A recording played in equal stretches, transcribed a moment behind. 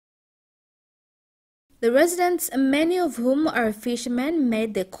The residents, many of whom are fishermen,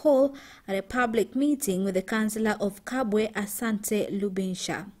 made the call at a public meeting with the councillor of Kabwe, Asante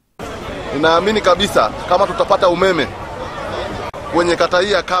Lubinsha. Ninaamini kabisa kama tutapata umeme kwenye kata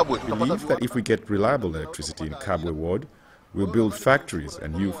hii ya Kabwe. I believe that if we get reliable electricity in Kabwe ward, we'll build factories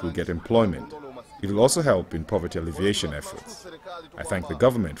and youth will get employment. It will also help in poverty alleviation efforts. I thank the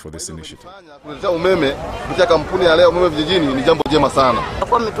government for this initiative. Umeme kupitia kampuni ya leo umeme vijijini ni jambo jema sana.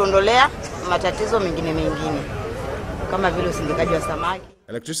 Kwa mtuondolea matatizo mengine kama vile usindikaji wa samaki.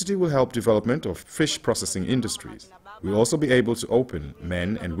 Electricity will help development of fish processing industries. We'll also be able to open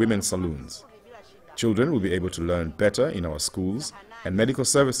men and women saloons. Children will be able to learn better in our schools, and medical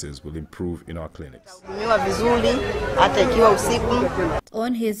services will improve in our clinics.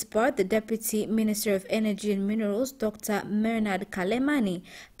 On his part, the Deputy Minister of Energy and Minerals, Dr. Bernard Kalemani,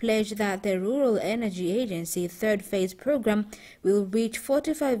 pledged that the Rural Energy Agency third phase program will reach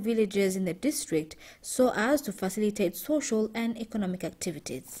 45 villages in the district so as to facilitate social and economic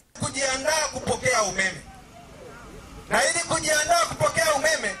activities.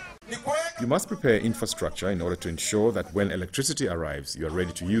 You must prepare infrastructure in order to ensure that when electricity arrives, you are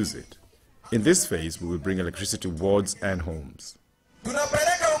ready to use it. In this phase, we will bring electricity to wards and homes.